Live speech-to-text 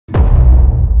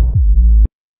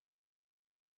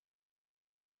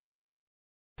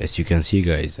As you can see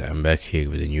guys, I'm back here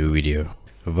with a new video.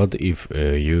 What if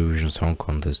a Eurovision Song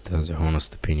Contest has a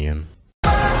honest opinion?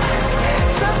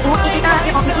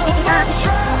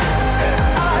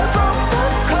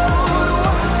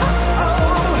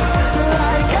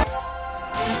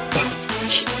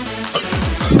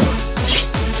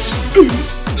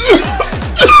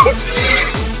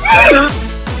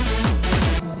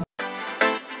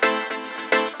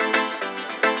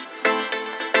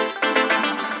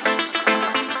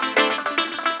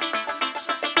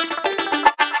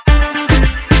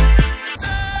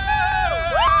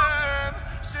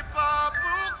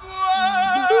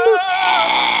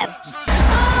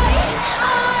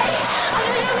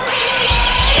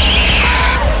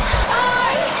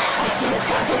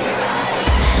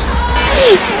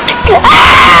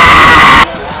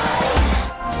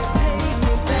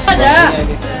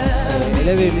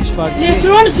 Ele vermiş parti.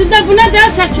 Elektron içinde buna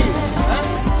del çekin.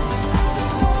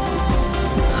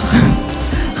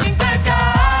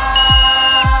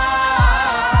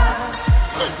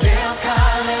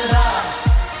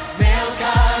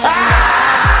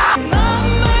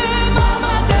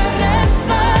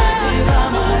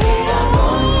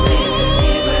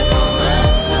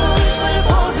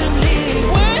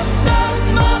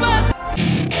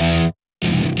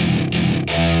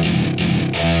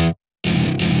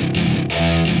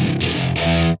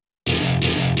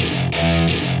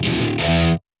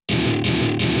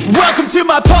 Welcome to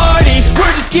my party,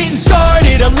 we're just getting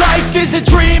started. A life is a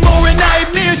dream or a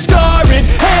nightmare scarring.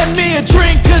 Hand me a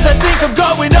drink cause I think I'm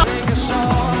going up.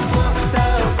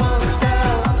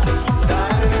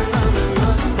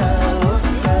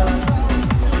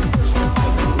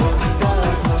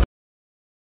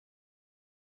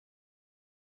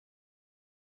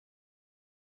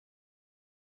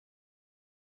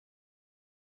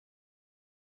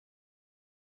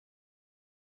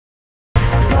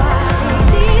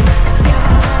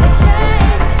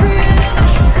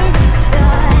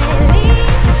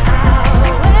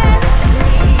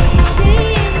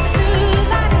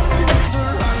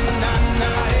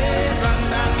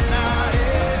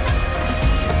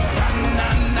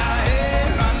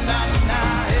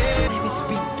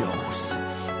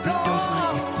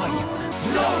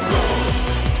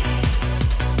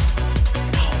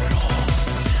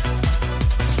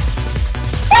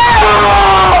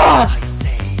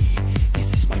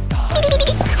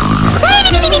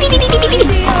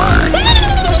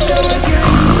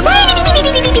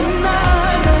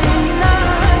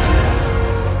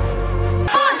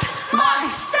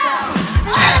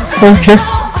 Okay.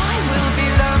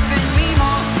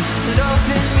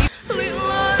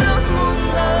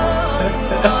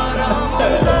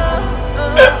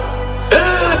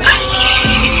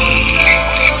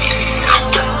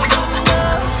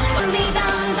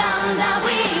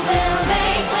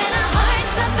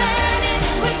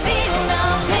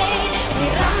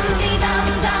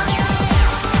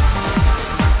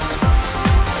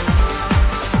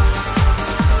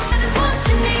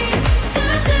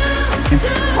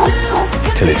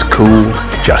 Till it's cool,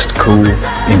 just cool,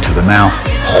 into the mouth.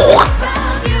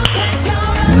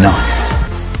 Nice.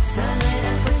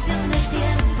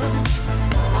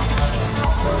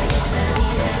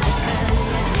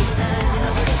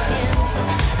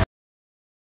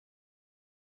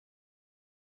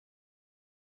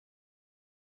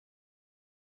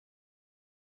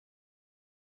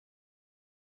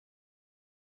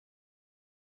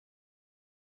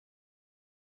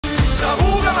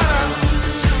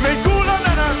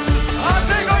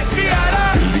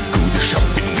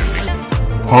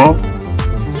 Huh?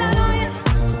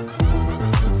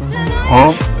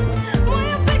 Huh?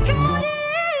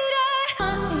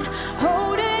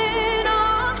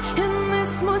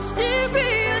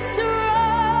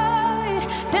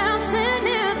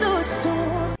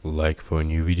 Like for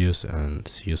new videos and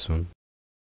see you soon.